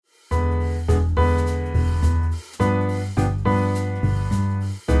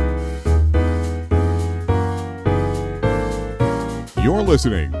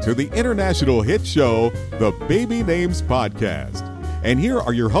listening to the international hit show, The Baby Names Podcast. And here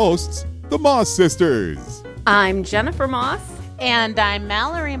are your hosts, the Moss Sisters. I'm Jennifer Moss. And I'm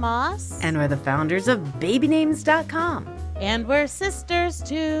Mallory Moss. And we're the founders of BabyNames.com. And we're sisters,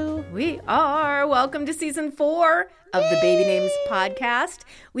 too. We are. Welcome to Season 4 of the Baby Names Podcast.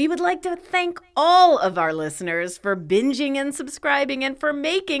 We would like to thank all of our listeners for binging and subscribing and for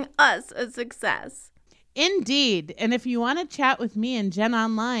making us a success. Indeed. And if you want to chat with me and Jen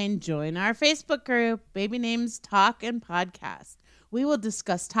online, join our Facebook group, Baby Names Talk and Podcast. We will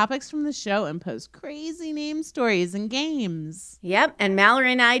discuss topics from the show and post crazy name stories and games. Yep, and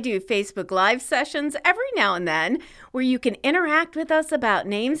Mallory and I do Facebook Live sessions every now and then where you can interact with us about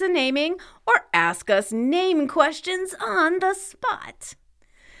names and naming or ask us name questions on the spot.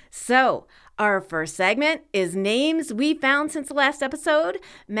 So, our first segment is names we found since the last episode.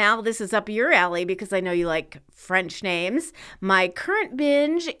 Mal, this is up your alley because I know you like French names. My current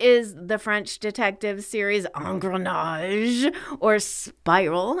binge is the French detective series Engrenage, or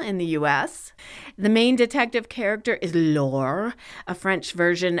Spiral in the U.S. The main detective character is Laure, a French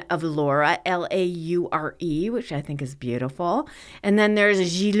version of Laura, L-A-U-R-E, which I think is beautiful. And then there's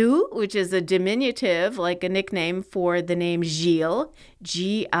Gilou, which is a diminutive, like a nickname for the name Gilles,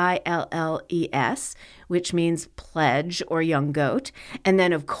 G-I-L-L-E-S, which means pledge or young goat. And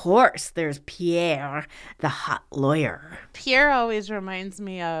then, of course, there's Pierre, the hot lawyer. Pierre always reminds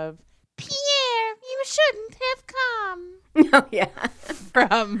me of, Pierre, you shouldn't have come. Oh, yeah.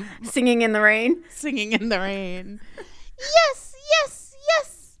 From Singing in the Rain. Singing in the Rain. Yes, yes,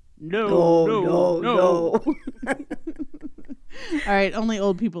 yes. No. All right, only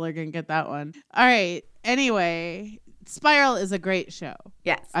old people are going to get that one. All right, anyway, Spiral is a great show.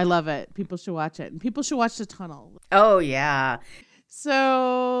 Yes. I love it. People should watch it. And people should watch The Tunnel. Oh, yeah.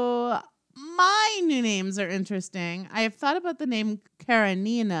 So my new names are interesting. I have thought about the name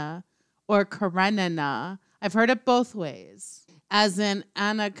Karenina or Karenina. I've heard it both ways, as in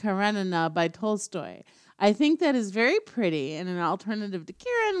Anna Karenina by Tolstoy. I think that is very pretty and an alternative to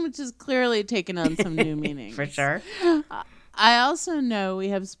Karen, which has clearly taken on some new meanings. For sure. I also know we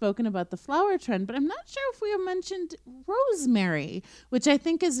have spoken about the flower trend, but I'm not sure if we have mentioned rosemary, which I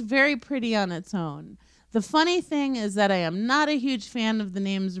think is very pretty on its own. The funny thing is that I am not a huge fan of the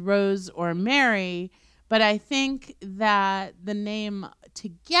names Rose or Mary, but I think that the name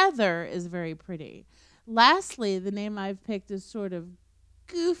together is very pretty. Lastly, the name I've picked is sort of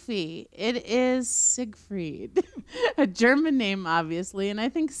goofy. It is Siegfried, a German name, obviously, and I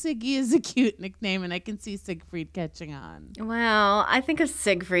think Siggy is a cute nickname, and I can see Siegfried catching on. Well, I think of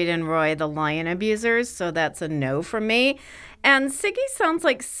Siegfried and Roy, the lion abusers, so that's a no from me. And Siggy sounds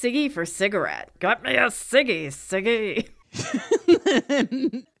like Siggy for cigarette. Got me a Siggy, Siggy.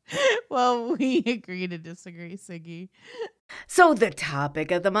 Well, we agree to disagree, Siggy. So the topic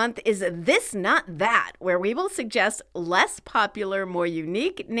of the month is This Not That, where we will suggest less popular, more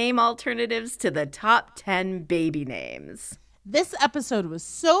unique name alternatives to the top 10 baby names. This episode was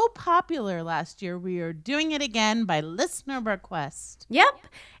so popular last year, we are doing it again by listener request. Yep.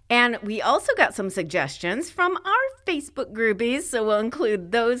 And we also got some suggestions from our Facebook groupies, so we'll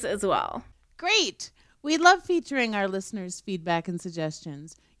include those as well. Great. We love featuring our listeners' feedback and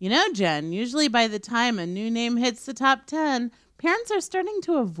suggestions. You know, Jen, usually by the time a new name hits the top 10, parents are starting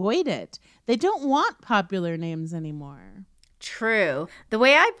to avoid it. They don't want popular names anymore. True. The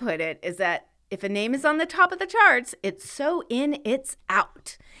way I put it is that if a name is on the top of the charts, it's so in, it's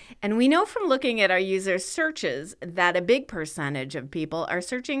out. And we know from looking at our users' searches that a big percentage of people are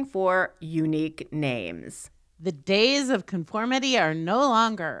searching for unique names. The days of conformity are no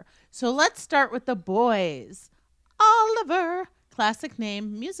longer. So let's start with the boys. Oliver. Classic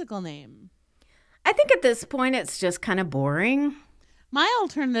name, musical name. I think at this point it's just kind of boring. My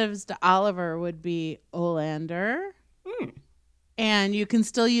alternatives to Oliver would be Olander. And you can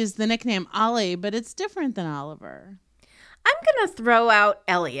still use the nickname Ollie, but it's different than Oliver. I'm going to throw out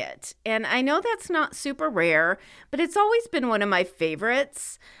Elliot. And I know that's not super rare, but it's always been one of my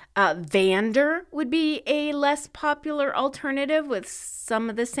favorites. Vander would be a less popular alternative with some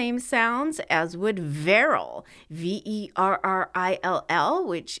of the same sounds, as would Verrill, V-E-R-R-I-L-L,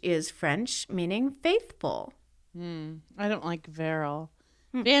 which is French meaning faithful. I don't like Verrill.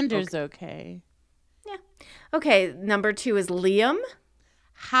 Vander's okay. Yeah. Okay, number 2 is Liam.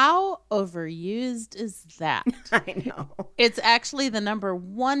 How overused is that? I know. It's actually the number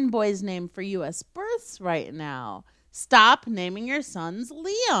 1 boy's name for U.S. births right now. Stop naming your sons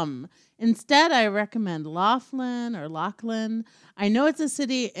Liam. Instead, I recommend Laughlin or Lachlan. I know it's a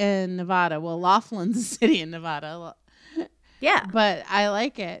city in Nevada. Well, Laughlin's a city in Nevada. Yeah. But I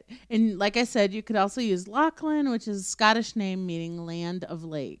like it. And like I said, you could also use Lachlan, which is a Scottish name meaning land of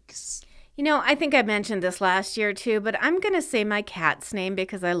lakes. You know, I think I mentioned this last year too, but I'm going to say my cat's name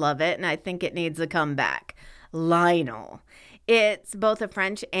because I love it and I think it needs a comeback. Lionel. It's both a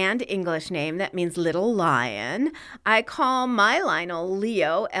French and English name that means little lion. I call my Lionel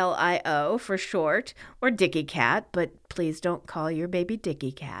Leo, L-I-O for short, or Dicky Cat, but please don't call your baby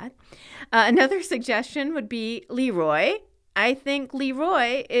Dicky Cat. Another suggestion would be Leroy. I think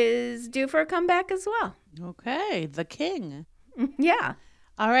Leroy is due for a comeback as well. Okay, the king. Yeah.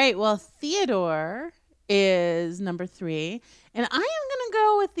 All right, well, Theodore is number 3. And I am going to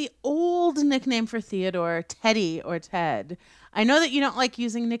go with the old nickname for Theodore, Teddy or Ted. I know that you don't like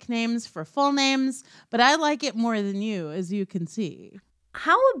using nicknames for full names, but I like it more than you, as you can see.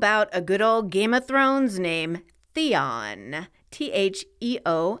 How about a good old Game of Thrones name, Theon, Theon.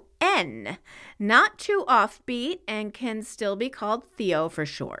 Not too offbeat and can still be called Theo for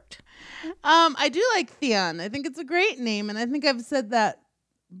short. I do like Theon. I think it's a great name, and I think I've said that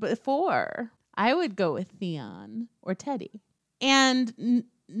before. I would go with Theon or Teddy. And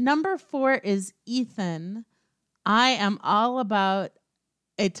number 4 is Ethan. I am all about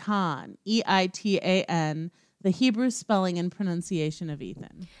Eitan, E-I-T-A-N, the Hebrew spelling and pronunciation of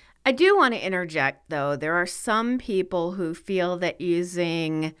Ethan. I do want to interject, though. There are some people who feel that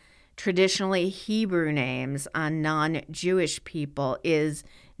using traditionally Hebrew names on non-Jewish people is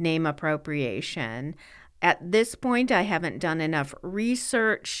name appropriation. At this point, I haven't done enough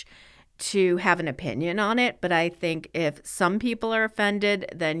research to have an opinion on it, but I think if some people are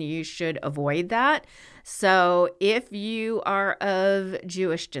offended, then you should avoid that. So if you are of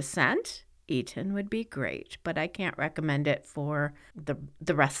Jewish descent, Eitan would be great, but I can't recommend it for the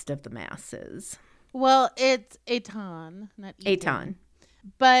rest of the masses. Well, it's Eitan, not Ethan. Eitan.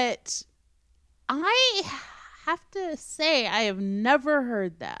 But I have to say I have never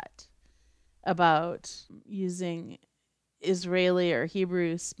heard that about using Israeli or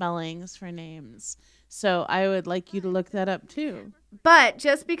Hebrew spellings for names. So I would like you to look that up too. But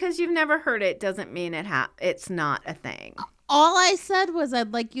just because you've never heard it doesn't mean it's not a thing. All I said was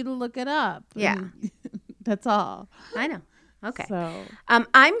I'd like you to look it up. Yeah. That's all. I know. Okay. So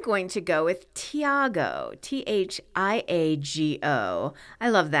I'm going to go with Tiago, Thiago. I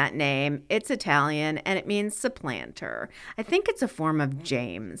love that name. It's Italian and it means supplanter. I think it's a form of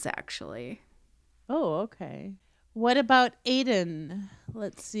James, actually. Oh, okay. What about Aiden?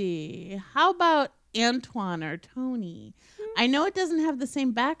 Let's see. How about Antoine or Tony? I know it doesn't have the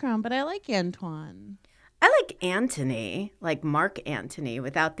same background, but I like Antoine. I like Antony, like Mark Antony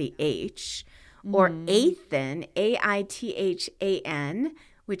without the H, or Aithan, A-I-T-H-A-N,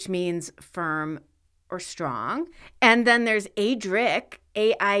 which means firm or strong. And then there's Adric,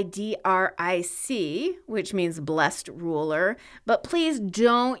 A-I-D-R-I-C, which means blessed ruler. But please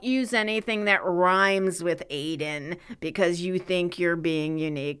don't use anything that rhymes with Aiden because you think you're being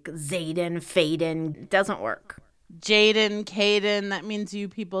unique. Zayden, Faden, doesn't work. Jaden, Caden, that means you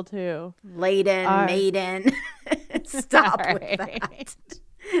people too. Layden, Maiden. Stop with that.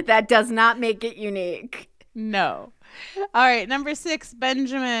 That does not make it unique. No. All right, number 6,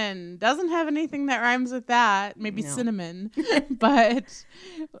 Benjamin. Doesn't have anything that rhymes with that. Maybe cinnamon. But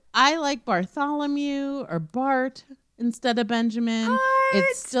I like Bartholomew or Bart instead of Benjamin. What?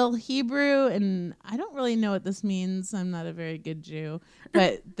 It's still Hebrew, and I don't really know what this means. I'm not a very good Jew.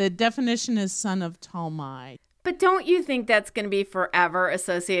 But the definition is son of Talmai. But don't you think that's going to be forever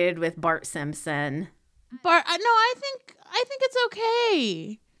associated with Bart Simpson? Bart, no, I think it's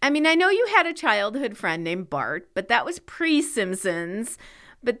okay. I mean, I know you had a childhood friend named Bart, but that was pre-Simpsons.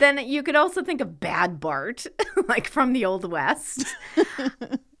 But then you could also think of Bad Bart, like from the Old West.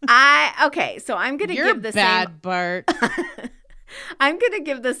 So I'm going to give the bad Bart. I'm going to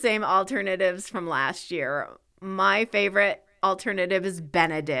give the same alternatives from last year. My favorite alternative is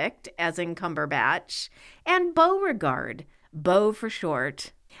Benedict, as in Cumberbatch, and Beauregard, Beau for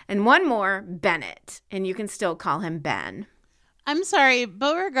short. And one more, Bennett, and you can still call him Ben. I'm sorry,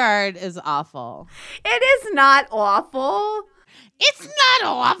 Beauregard is awful. It is not awful. It's not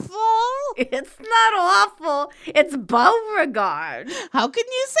awful. It's not awful. It's Beauregard. How can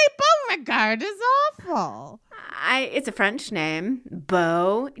you say Beauregard is awful? It's a French name.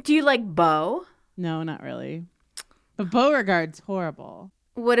 Beau. Do you like Beau? No, not really. But Beauregard's horrible.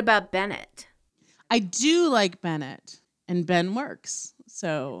 What about Bennett? I do like Bennett, and Ben works.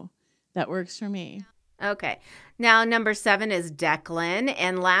 So that works for me. Okay. Now, number 7 is Declan.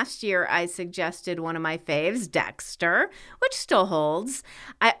 And last year, I suggested one of my faves, Dexter, which still holds.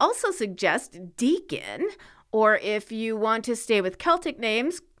 I also suggest Deacon. Or if you want to stay with Celtic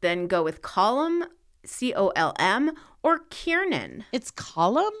names, then go with Colum Colm, or Kiernan? It's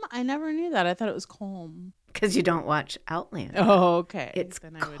Colum? I never knew that. I thought it was Colm. Because you don't watch Outlander. Oh, okay. It's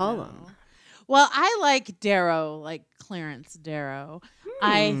Then I would Colum. know. Well, I like Darrow, like Clarence Darrow.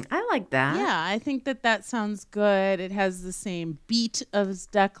 I like that. Yeah, I think that sounds good. It has the same beat as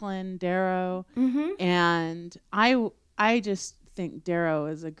Declan Darrow. Mm-hmm. And I just think Darrow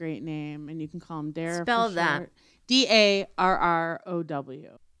is a great name, and you can call him Darrow. Spell for that. short.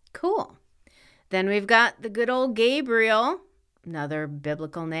 Darrow. Cool. Then we've got the good old Gabriel, another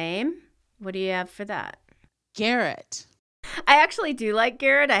biblical name. What do you have for that? Garrett. I actually do like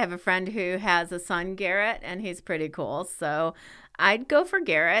Garrett. I have a friend who has a son, Garrett, and he's pretty cool. So I'd go for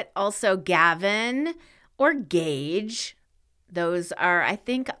Garrett. Also, Gavin or Gage. Those are, I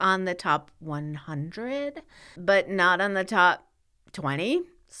think, on the top 100, but not on the top 20.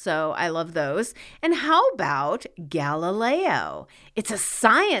 So I love those. And how about Galileo? It's a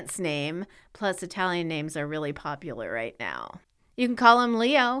science name, plus Italian names are really popular right now. You can call him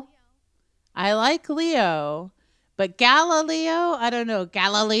Leo. I like Leo, but Galileo, I don't know.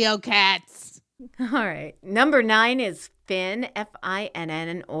 Galileo cats. All right. Number 9 is Finn,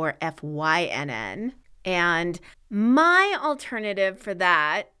 Finn or Fynn. And my alternative for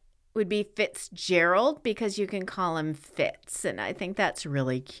that would be Fitzgerald, because you can call him Fitz, and I think that's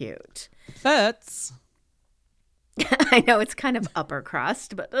really cute. Fitz. I know it's kind of upper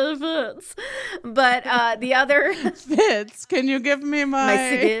crust, but Fitz. But the other Fitz, can you give me my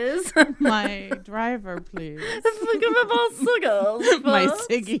ciggies. my driver, please? My My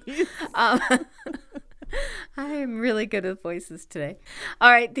ciggies. I'm really good with voices today.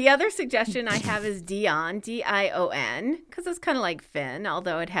 All right. The other suggestion I have is Dion, Dion, because it's kind of like Finn,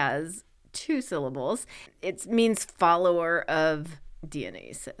 although it has 2 syllables. It means follower of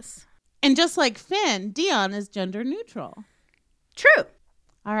Dionysus. And just like Finn, Dion is gender neutral. True.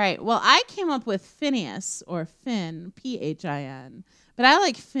 All right. Well, I came up with Phineas or Finn, Phin. But I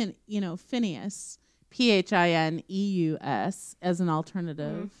like Phineas, Phineus, as an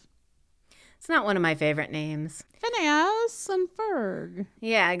alternative. It's not one of my favorite names. Phineas and Ferg.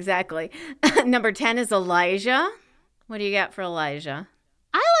 Yeah, exactly. Number 10 is Elijah. What do you got for Elijah?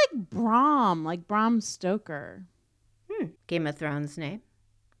 I like Bram, like Bram Stoker. Game of Thrones name.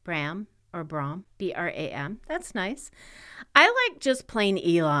 Bram or Bram. Bram. That's nice. I like just plain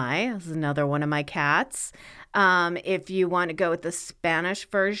Eli. This is another one of my cats. If you want to go with the Spanish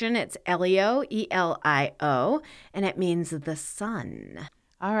version, it's Elio, Elio, and it means the sun.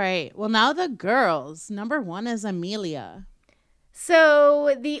 All right. Well, now the girls. Number 1 is Amelia.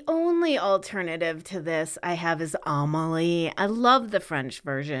 So the only alternative to this I have is Amélie. I love the French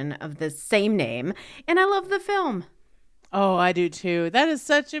version of the same name, and I love the film. Oh, I do too. That is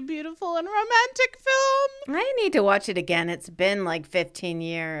such a beautiful and romantic film. I need to watch it again. It's been like 15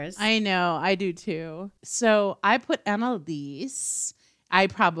 years. I know. I do too. So I put Annalise. I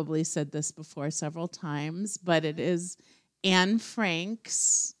probably said this before several times, but it is Anne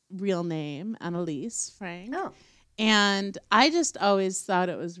Frank's real name, Annalise Frank. Oh. And I just always thought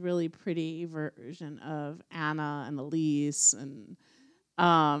it was really pretty version of Anna and Elise. And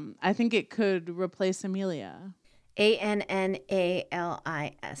I think it could replace Amelia. Annalise.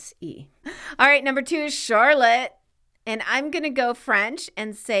 All right, number 2 is Charlotte. And I'm going to go French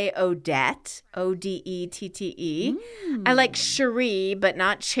and say Odette, Odette. I like Cherie, but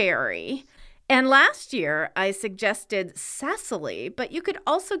not Cherry. And last year, I suggested Cecily, but you could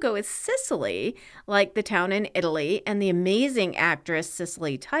also go with Sicily, like the town in Italy, and the amazing actress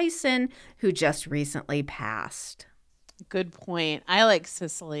Cicely Tyson, who just recently passed. Good point. I like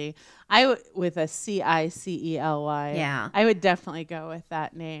Sicily. With a Cicely. Yeah. I would definitely go with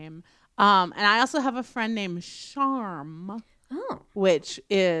that name. And I also have a friend named Charm. Oh. Which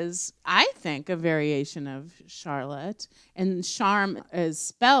is, I think, a variation of Charlotte. And charm is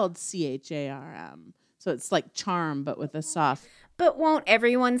spelled Charm. So it's like charm, but with a soft. But won't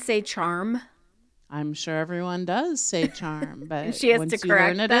everyone say charm? I'm sure everyone does say charm, but She has once to you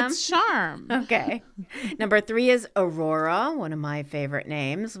correct learn it, them? it's charm. Okay. Number 3 is Aurora, one of my favorite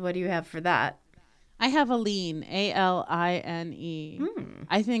names. What do you have for that? I have Aline, Aline.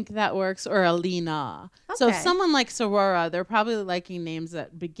 I think that works, or Alina. So if Okay. someone likes Aurora, they're probably liking names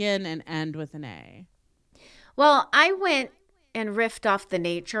that begin and end with an A. Well, I went and riffed off the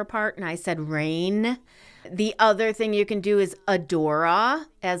nature part, and I said rain. The other thing you can do is Adora,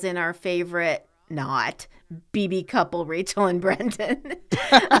 as in our favorite, not BB couple, Rachel and Brendan.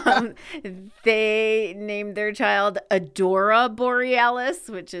 They named their child Adora Borealis,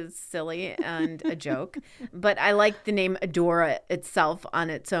 which is silly and a joke. But I like the name Adora itself on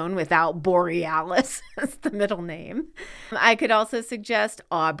its own without Borealis as the middle name. I could also suggest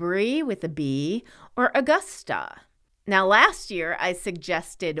Aubrey with a B or Augusta. Now, last year, I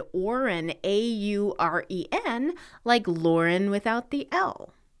suggested Auren, Auren, like Lauren without the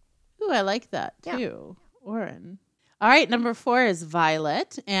L. Ooh, I like that, too. Auren. All right, number 4 is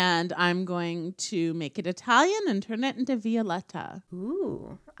Violet, and I'm going to make it Italian and turn it into Violetta.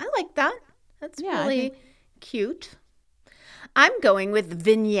 Ooh, I like that. That's really cute. I'm going with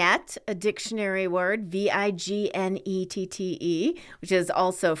vignette, a dictionary word, Vignette, which is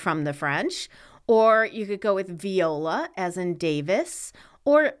also from the French. Or you could go with viola, as in Davis,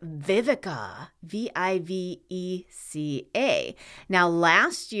 or Vivica, Viveca. Now,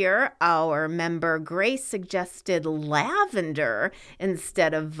 last year, our member Grace suggested lavender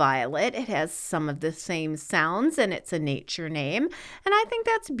instead of violet. It has some of the same sounds, and it's a nature name. And I think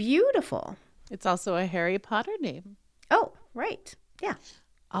that's beautiful. It's also a Harry Potter name. Oh, right. Yeah.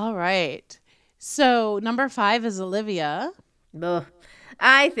 All right. So number 5 is Olivia. Ugh.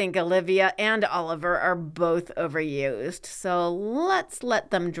 I think Olivia and Oliver are both overused, so let's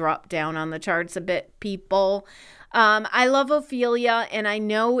let them drop down on the charts a bit, people. I love Ophelia, and I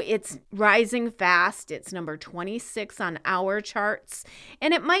know it's rising fast. It's number 26 on our charts,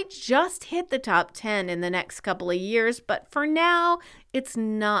 and it might just hit the top 10 in the next couple of years, but for now, it's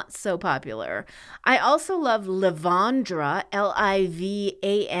not so popular. I also love Livandra,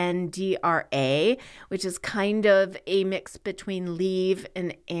 Livandra, which is kind of a mix between Liv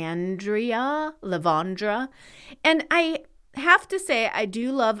and Andrea, Livandra. And I have to say, I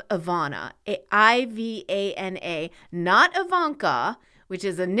do love Ivana, Ivana, not Ivanka, which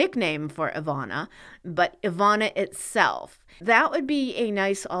is a nickname for Ivana, but Ivana itself. That would be a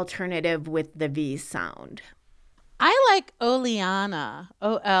nice alternative with the V sound. I like Oliana,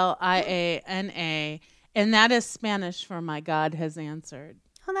 Oliana, and that is Spanish for my God has answered.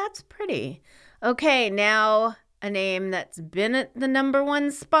 Oh, that's pretty. Okay, now a name that's been at the number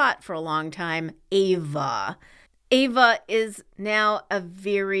 1 spot for a long time, Ava. Ava is now a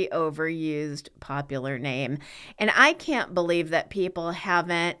very overused popular name, and I can't believe that people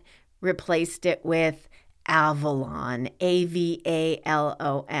haven't replaced it with Avalon,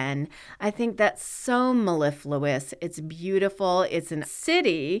 Avalon. I think that's so mellifluous. It's beautiful. It's a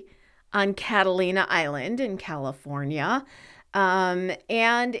city on Catalina Island in California, and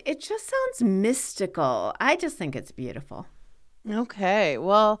it just sounds mystical. I just think it's beautiful. Okay,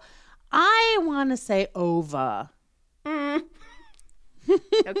 well, I want to say Ova. Okay.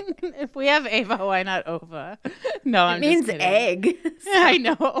 If we have Ava, why not Ova? No, It means egg. I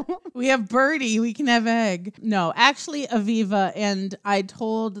know. We have Birdie. We can have egg. No, actually, Aviva. And I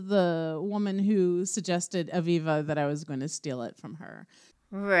told the woman who suggested Aviva that I was going to steal it from her.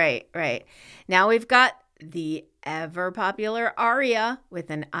 Right. Now we've got the ever popular Aria with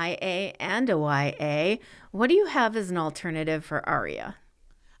an IA and a YA. What do you have as an alternative for Aria?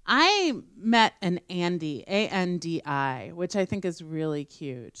 I met an Andi, Andi, which I think is really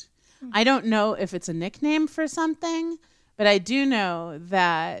cute. I don't know if it's a nickname for something, but I do know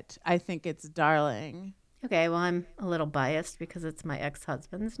that I think it's darling. Okay, well, I'm a little biased because it's my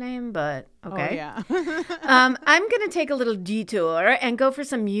ex-husband's name, but okay. Oh, yeah. I'm going to take a little detour and go for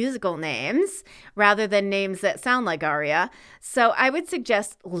some musical names rather than names that sound like Aria. So I would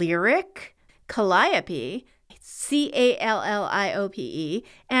suggest Lyric, Calliope, Calliope,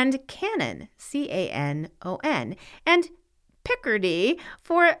 and Canon, Canon, and Picardy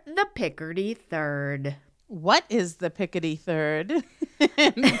for the Picardy Third. What is the Picardy Third?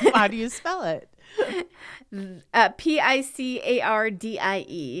 And how do you spell it? Picardie.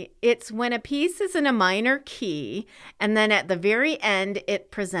 It's when a piece is in a minor key, and then at the very end,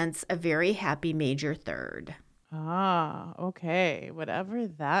 it presents a very happy major third. Ah, okay. Whatever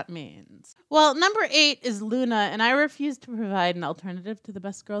that means. Well, number 8 is Luna, and I refuse to provide an alternative to the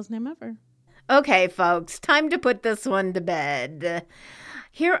best girl's name ever. Okay, folks, time to put this one to bed.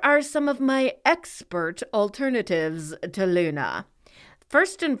 Here are some of my expert alternatives to Luna.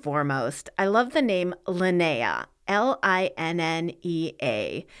 First and foremost, I love the name Linnea,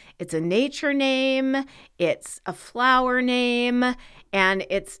 Linnea. It's a nature name, it's a flower name, and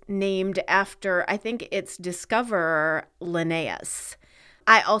it's named after, I think it's discoverer Linnaeus.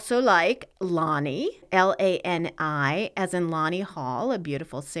 I also like Lani, Lani, as in Lonnie Hall, a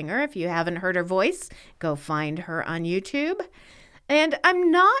beautiful singer. If you haven't heard her voice, go find her on YouTube. And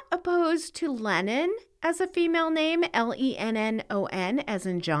I'm not opposed to Lennon as a female name, Lennon, as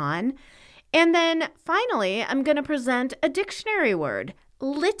in John. And then finally, I'm going to present a dictionary word,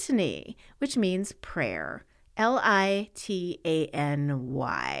 litany, which means prayer. Litany.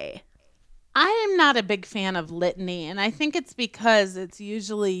 I am not a big fan of litany, and I think it's because it's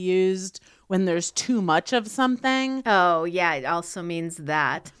usually used when there's too much of something. Oh, yeah, it also means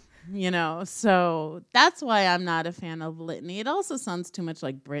that. So that's why I'm not a fan of litany. It also sounds too much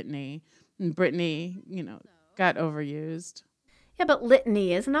like Britney. And Britney, got overused. Yeah, but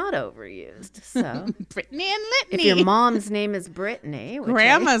litany is not overused. So Brittany and litany. if your mom's name is Brittany, which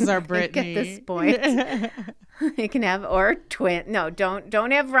grandmas are I Brittany. think at this point, you can have or twin. No,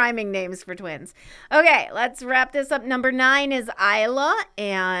 don't have rhyming names for twins. Okay, let's wrap this up. Number 9 is Isla,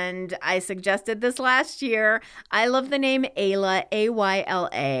 and I suggested this last year. I love the name Ayla,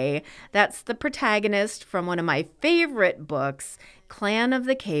 Ayla. That's the protagonist from one of my favorite books, Clan of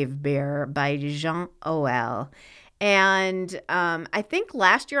the Cave Bear by Jean Auel. And I think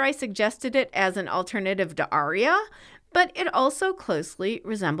last year I suggested it as an alternative to Aria, but it also closely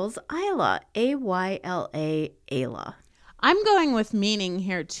resembles Ayla, Ayla, Ayla. I'm going with meaning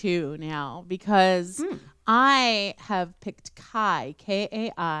here too now because I have picked Kai,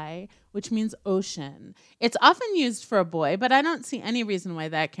 Kai, which means ocean. It's often used for a boy, but I don't see any reason why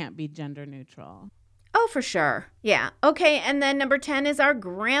that can't be gender neutral. Oh, for sure. Yeah. Okay, and then number 10 is our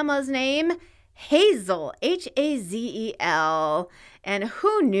grandma's name, Hazel, Hazel. And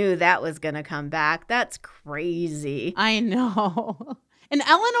who knew that was going to come back? That's crazy. I know. And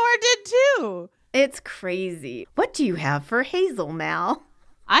Eleanor did too. It's crazy. What do you have for Hazel, Mal?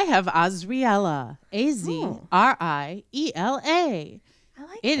 I have Azriela, Azriela. I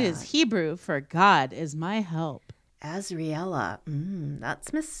like It that. is Hebrew for God is my help. Azriela.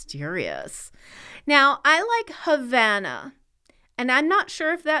 That's mysterious. Now, I like Havana. And I'm not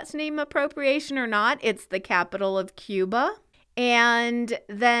sure if that's name appropriation or not. It's the capital of Cuba. And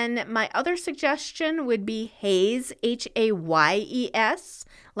then my other suggestion would be Hayes, Hayes,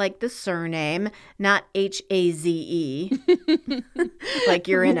 like the surname, not Haze, like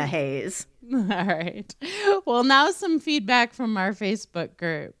you're in a haze. All right. Well, now some feedback from our Facebook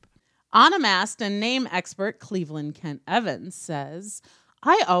group. Onomast and name expert Cleveland Kent Evans says,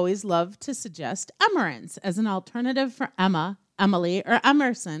 I always love to suggest Emerance as an alternative for Emma, Emily, or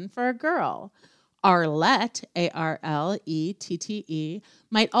Emerson for a girl. Arlette, Arlette,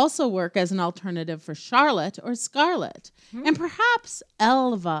 might also work as an alternative for Charlotte or Scarlett. And perhaps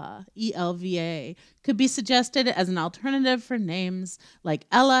Elva, Elva, could be suggested as an alternative for names like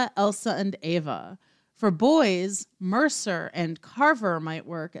Ella, Elsa, and Ava. For boys, Mercer and Carver might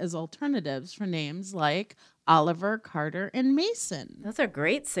work as alternatives for names like Oliver, Carter, and Mason. Those are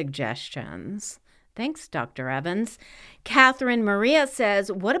great suggestions. Thanks, Dr. Evans. Catherine Maria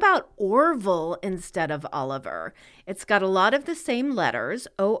says, what about Orville instead of Oliver? It's got a lot of the same letters,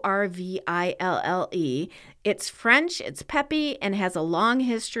 Orville. It's French, it's peppy, and has a long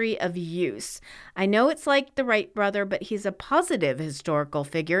history of use. I know it's like the Wright brother, but he's a positive historical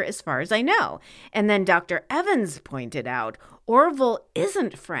figure as far as I know. And then Dr. Evans pointed out, Orville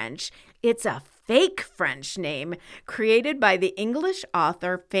isn't French. It's a fake French name created by the English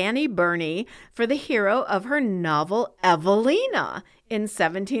author Fanny Burney for the hero of her novel Evelina in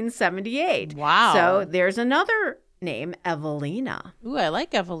 1778. Wow. So there's another name, Evelina. Ooh, I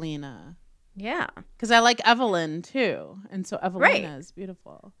like Evelina. Yeah. Because I like Evelyn too. And so Evelina Right. is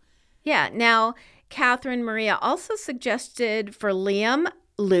beautiful. Yeah. Now, Catherine Maria also suggested for Liam,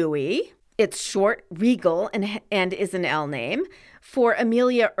 Louis. It's short, regal, and is an L name. For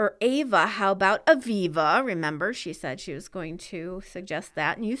Amelia or Ava, how about Aviva? Remember, she said she was going to suggest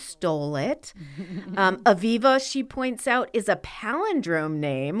that, and you stole it. Aviva, she points out, is a palindrome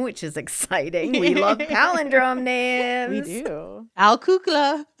name, which is exciting. We love palindrome names. We do. Al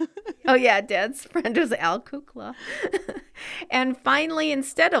Kukla. Oh, yeah, Dad's friend was Al Kukla. And finally,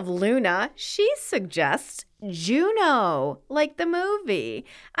 instead of Luna, she suggests Juno, like the movie.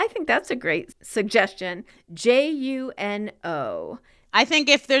 I think that's a great suggestion. Juno. I think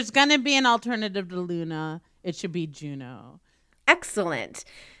if there's going to be an alternative to Luna, it should be Juno. Excellent.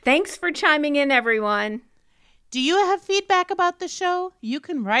 Thanks for chiming in, everyone. Do you have feedback about the show? You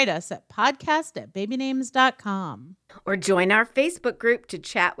can write us at podcast@babynames.com. Or join our Facebook group to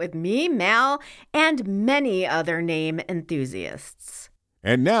chat with me, Mal, and many other name enthusiasts.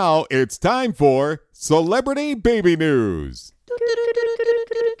 And now it's time for Celebrity Baby News.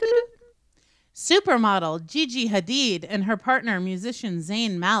 Supermodel Gigi Hadid and her partner, musician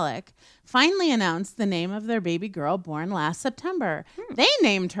Zayn Malik, finally announced the name of their baby girl born last September. They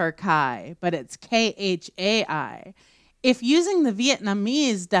named her Kai, but it's Khai. If using the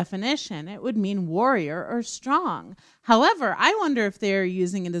Vietnamese definition, it would mean warrior or strong. However, I wonder if they're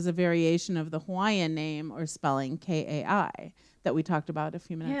using it as a variation of the Hawaiian name or spelling Kai that we talked about a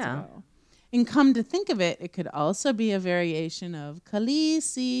few minutes ago. And come to think of it, it could also be a variation of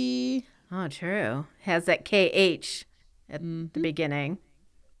Khaleesi. Oh, true. Has that KH at the beginning.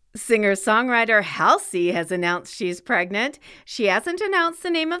 Singer-songwriter Halsey has announced she's pregnant. She hasn't announced the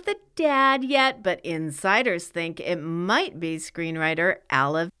name of the dad yet, but insiders think it might be screenwriter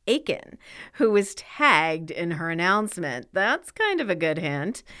Aliv Aiken, who was tagged in her announcement. That's kind of a good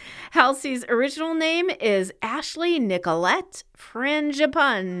hint. Halsey's original name is Ashley Nicolette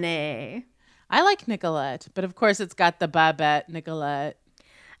Frangipane. I like Nicolette, but of course it's got the Babette Nicolette.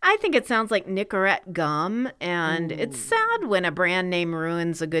 I think it sounds like Nicorette gum, and it's sad when a brand name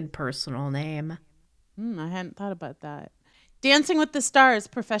ruins a good personal name. I hadn't thought about that. Dancing with the Stars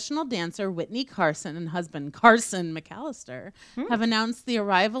professional dancer Whitney Carson and husband Carson McAllister have announced the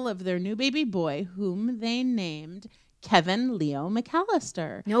arrival of their new baby boy, whom they named Kevin Leo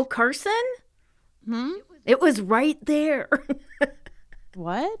McAllister. No Carson? It was right there.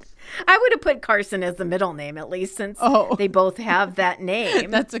 What? I would have put Carson as the middle name, at least, since they both have that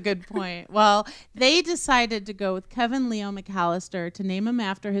name. That's a good point. Well, they decided to go with Kevin Leo McAllister to name him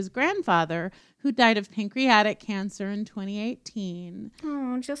after his grandfather, who died of pancreatic cancer in 2018.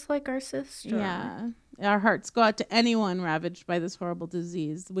 Oh, just like our sister. Yeah. Our hearts go out to anyone ravaged by this horrible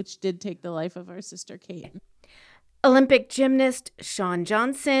disease, which did take the life of our sister Kate. Olympic gymnast Shawn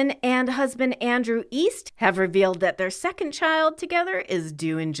Johnson and husband Andrew East have revealed that their second child together is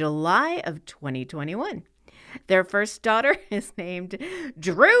due in July of 2021. Their first daughter is named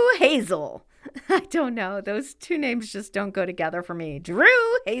Drew Hazel. I don't know. Those two names just don't go together for me.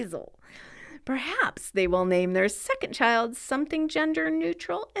 Drew Hazel. Perhaps they will name their second child something gender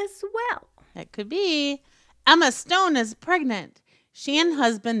neutral as well. That could be. Emma Stone is pregnant. She and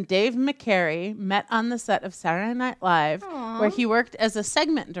husband Dave McCary met on the set of Saturday Night Live, where he worked as a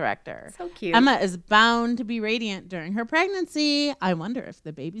segment director. So cute. Emma is bound to be radiant during her pregnancy. I wonder if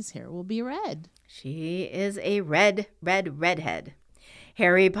the baby's hair will be red. She is a redhead.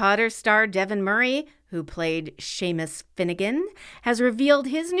 Harry Potter star Devin Murray, who played Seamus Finnegan, has revealed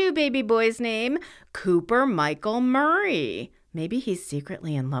his new baby boy's name, Cooper Michael Murray. Maybe he's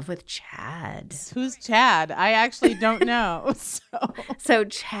secretly in love with Chad. Who's Chad? I actually don't know. So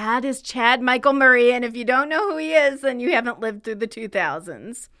Chad is Chad Michael Murray, and if you don't know who he is, then you haven't lived through the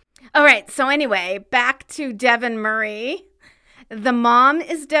 2000s. All right, so anyway, back to Devin Murray. The mom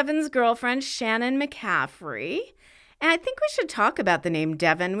is Devin's girlfriend, Shannon McCaffrey. And I think we should talk about the name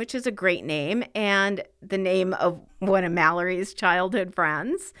Devin, which is a great name, and the name of one of Mallory's childhood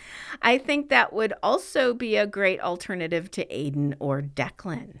friends. I think that would also be a great alternative to Aiden or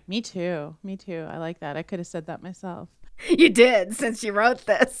Declan. Me too. I like that. I could have said that myself. You did, since you wrote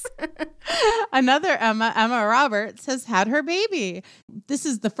this. Another Emma Roberts, has had her baby. This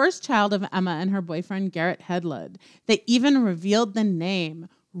is the first child of Emma and her boyfriend, Garrett Hedlund. They even revealed the name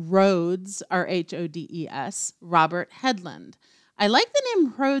Rhodes, Rhodes, Robert Hedlund. I like the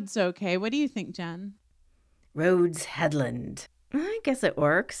name Rhodes, okay? What do you think, Jen? Rhodes Hedlund. I guess it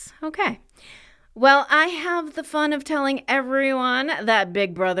works. Okay. Well, I have the fun of telling everyone that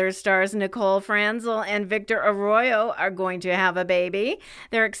Big Brother stars Nicole Franzel and Victor Arroyo are going to have a baby.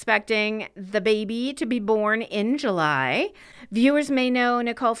 They're expecting the baby to be born in July. Viewers may know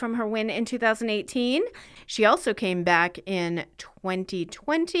Nicole from her win in 2018. She also came back in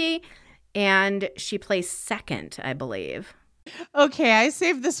 2020, and she placed second, I believe. Okay, I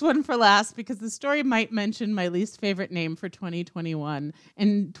saved this one for last because the story might mention my least favorite name for 2021,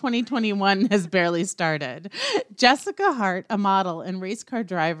 and 2021 has barely started. Jessica Hart, a model, and race car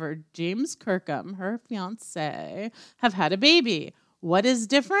driver James Kirkham, her fiancé, have had a baby. What is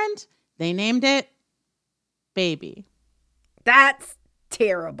different? They named it Baby. That's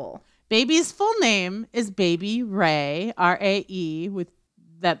terrible. Baby's full name is Baby Ray, R-A-E, with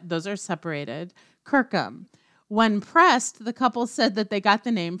that those are separated, Kirkham. When pressed, the couple said that they got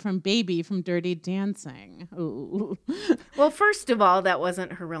the name from Baby from Dirty Dancing. Ooh. Well, first of all, that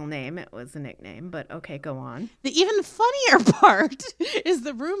wasn't her real name. It was a nickname, but okay, go on. The even funnier part is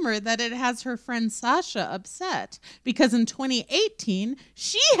the rumor that it has her friend Sasha upset because in 2018,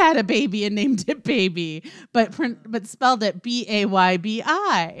 she had a baby and named it Baby, but spelled it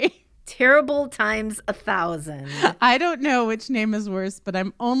B-A-Y-B-I. Terrible times 1,000. I don't know which name is worse, but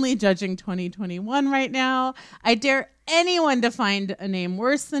I'm only judging 2021 right now. I dare anyone to find a name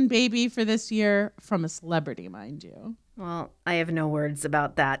worse than Baby for this year, from a celebrity, mind you. Well, I have no words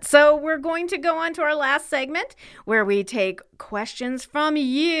about that. So we're going to go on to our last segment where we take questions from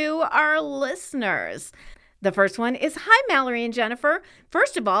you, our listeners. The first one is, hi, Mallory and Jennifer.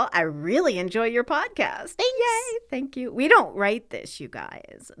 First of all, I really enjoy your podcast. Thanks. Yay, thank you. We don't write this, you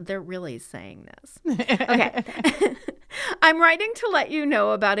guys. They're really saying this. Okay. I'm writing to let you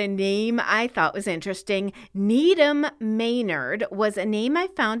know about a name I thought was interesting. Needham Maynard was a name I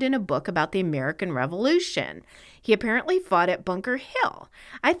found in a book about the American Revolution. He apparently fought at Bunker Hill.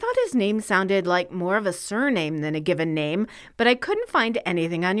 I thought his name sounded like more of a surname than a given name, but I couldn't find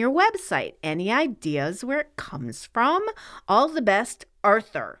anything on your website. Any ideas where it comes from? All the best,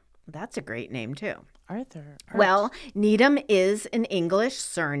 Arthur. That's a great name, too. Arthur. Well, Needham is an English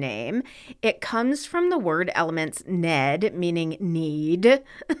surname. It comes from the word elements Ned, meaning need,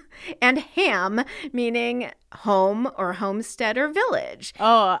 and Ham, meaning home or homestead or village.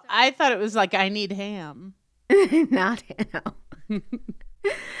 Oh, I thought it was like I need ham. Not Ham.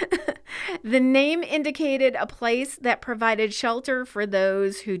 The name indicated a place that provided shelter for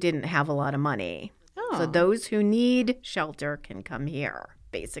those who didn't have a lot of money. Oh. So those who need shelter can come here,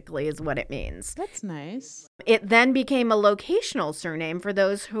 basically, is what it means. That's nice. It then became a locational surname for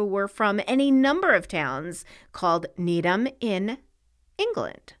those who were from any number of towns called Needham in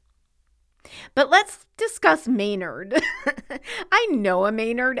England. But let's discuss Maynard. I know a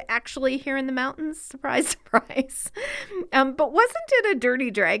Maynard actually here in the mountains. Surprise, surprise. But wasn't it a Dirty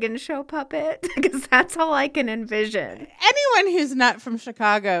Dragon show puppet? Because that's all I can envision. Anyone who's not from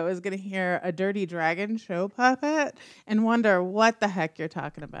Chicago is going to hear a Dirty Dragon show puppet and wonder what the heck you're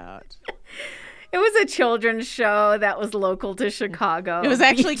talking about. It was a children's show that was local to Chicago. It was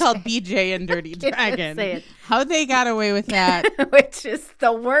actually called BJ and Dirty Dragon. Say it. How they got away with that. Which is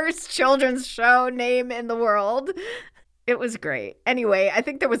the worst children's show name in the world. It was great. Anyway, I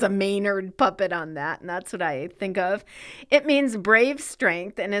think there was a Maynard puppet on that, and that's what I think of. It means brave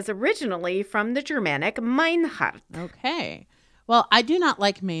strength and is originally from the Germanic Meinhard. Okay. Well, I do not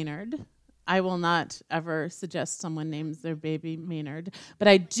like Maynard. I will not ever suggest someone names their baby Maynard, but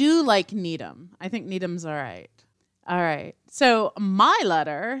I do like Needham. I think Needham's all right. All right. So my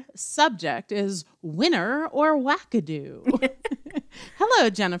letter subject is winner or wackadoo. Hello,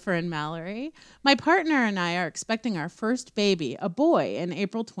 Jennifer and Mallory. My partner and I are expecting our first baby, a boy, in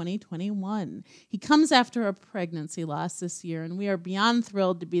April 2021. He comes after a pregnancy loss this year, and we are beyond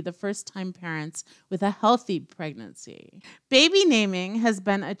thrilled to be the first-time parents with a healthy pregnancy. Baby naming has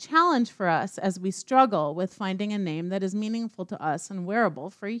been a challenge for us as we struggle with finding a name that is meaningful to us and wearable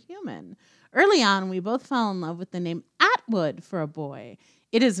for a human. Early on, we both fell in love with the name Atwood for a boy.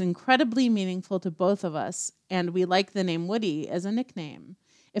 It is incredibly meaningful to both of us, and we like the name Woody as a nickname.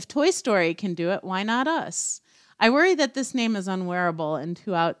 If Toy Story can do it, why not us? I worry that this name is unwearable and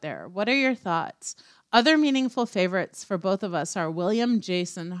too out there. What are your thoughts? Other meaningful favorites for both of us are William,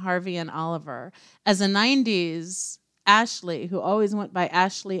 Jason, Harvey, and Oliver. As a 90s Ashley, who always went by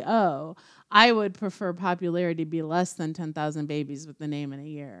Ashley O, I would prefer popularity be less than 10,000 babies with the name in a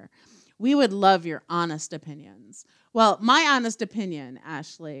year. We would love your honest opinions. Well, my honest opinion,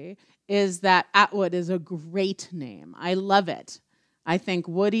 Ashley, is that Atwood is a great name. I love it. I think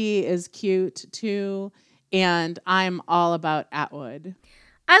Woody is cute too, and I'm all about Atwood.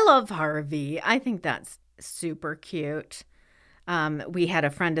 I love Harvey. I think that's super cute. We had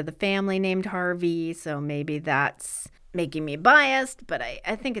a friend of the family named Harvey, so maybe that's making me biased, but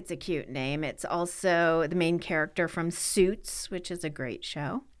I think it's a cute name. It's also the main character from Suits, which is a great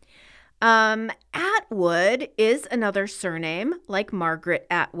show. Atwood is another surname, like Margaret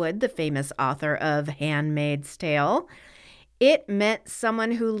Atwood, the famous author of Handmaid's Tale. It meant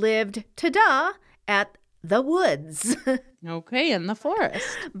someone who lived, ta-da, at the woods. Okay, in the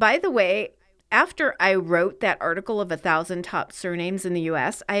forest. By the way, after I wrote that article of 1,000 top surnames in the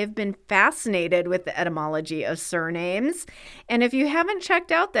U.S., I have been fascinated with the etymology of surnames. And if you haven't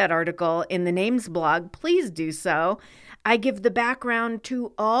checked out that article in the Names blog, please do so. I give the background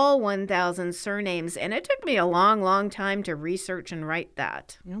to all 1,000 surnames, and it took me a long, long time to research and write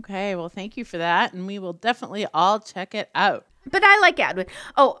that. Okay, well, thank you for that, and we will definitely all check it out. But I like Atwood.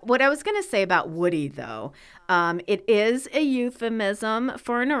 Oh, what I was going to say about Woody, though, it is a euphemism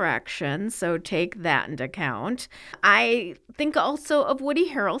for an erection, so take that into account. I think also of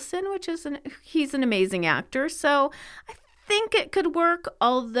Woody Harrelson, which is he's an amazing actor, so I think it could work,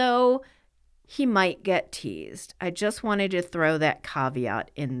 although he might get teased. I just wanted to throw that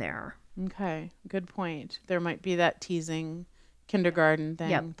caveat in there. Okay, good point. There might be that teasing kindergarten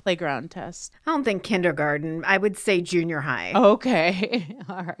thing, Yep. Playground test. I don't think kindergarten. I would say junior high. Okay,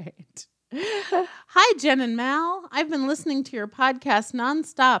 all right. Hi, Jen and Mal. I've been listening to your podcast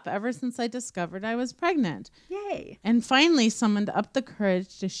nonstop ever since I discovered I was pregnant. Yay. And finally summoned up the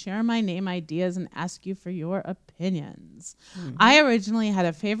courage to share my name ideas and ask you for your opinions. I originally had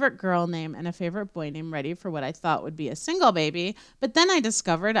a favorite girl name and a favorite boy name ready for what I thought would be a single baby, but then I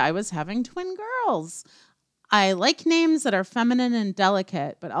discovered I was having twin girls. I like names that are feminine and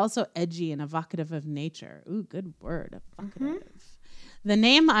delicate, but also edgy and evocative of nature. Ooh, good word, evocative. The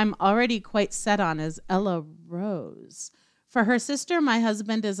name I'm already quite set on is Ella Rose. For her sister, my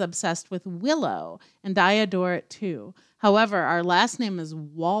husband is obsessed with Willow, and I adore it too. However, our last name is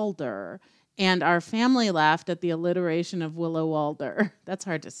Walder, and our family laughed at the alliteration of Willow Walder. That's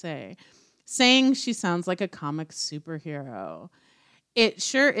hard to say. Saying she sounds like a comic superhero. It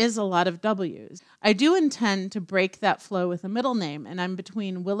sure is a lot of W's. I do intend to break that flow with a middle name, and I'm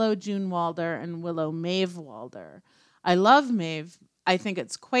between Willow June Walder and Willow Maeve Walder. I love Maeve. I think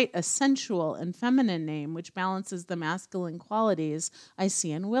it's quite a sensual and feminine name, which balances the masculine qualities I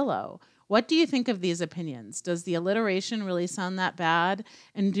see in Willow. What do you think of these opinions? Does the alliteration really sound that bad?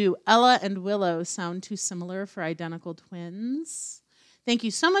 And do Ella and Willow sound too similar for identical twins? Thank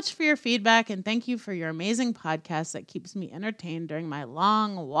you so much for your feedback, and thank you for your amazing podcast that keeps me entertained during my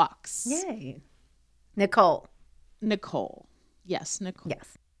long walks. Yay. Nicole. Yes, Nicole.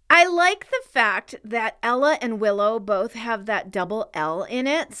 Yes. I like the fact that Ella and Willow both have that double L in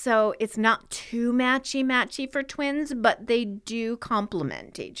it, so it's not too matchy for twins, but they do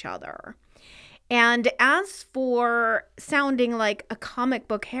complement each other. And as for sounding like a comic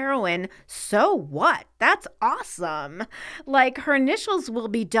book heroine, so what? That's awesome. Like, her initials will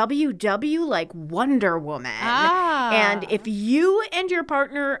be WW, like Wonder Woman. And if you and your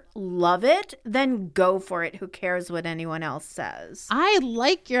partner love it, then go for it. Who cares what anyone else says? I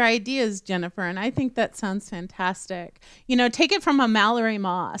like your ideas, Jennifer, and I think that sounds fantastic. You know, take it from a Mallory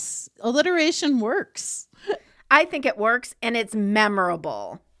Moss. Alliteration works. I think it works, and it's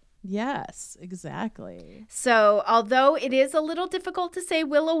memorable. Yes, exactly. So, although it is a little difficult to say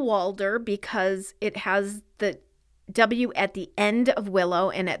Willow Walder because it has the W at the end of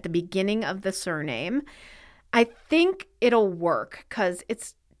Willow and at the beginning of the surname, I think it'll work because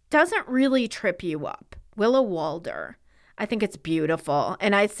it doesn't really trip you up. Willow Walder. I think it's beautiful,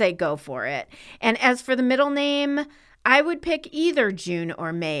 and I'd say go for it. And as for the middle name, I would pick either June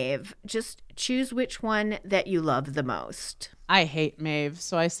or Maeve. Just choose which one that you love the most. I hate Maeve,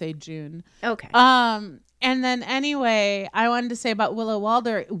 so I say June. Okay. And then anyway, I wanted to say about Willow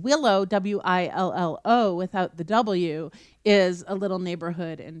Walder. Willow, Willo, without the W, is a little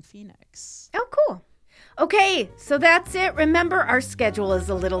neighborhood in Phoenix. Oh, cool. Okay, so that's it. Remember, our schedule is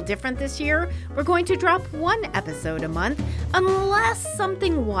a little different this year. We're going to drop one episode a month, unless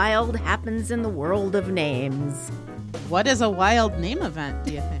something wild happens in the world of names. What is a wild name event,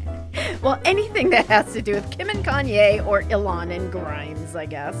 do you think? Well, anything that has to do with Kim and Kanye or Elon and Grimes, I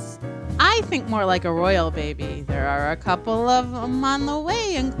guess. I think more like a royal baby. There are a couple of them on the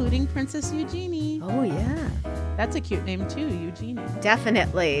way, including Princess Eugenie. Oh, yeah. That's a cute name, too, Eugenie.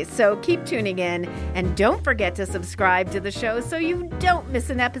 Definitely. So keep tuning in, and don't forget to subscribe to the show so you don't miss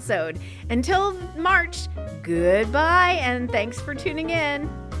an episode. Until March, goodbye, and thanks for tuning in.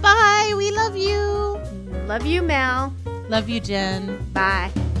 Bye. We love you. Love you, Mal. Love you, Jen.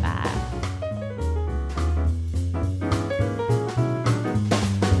 Bye.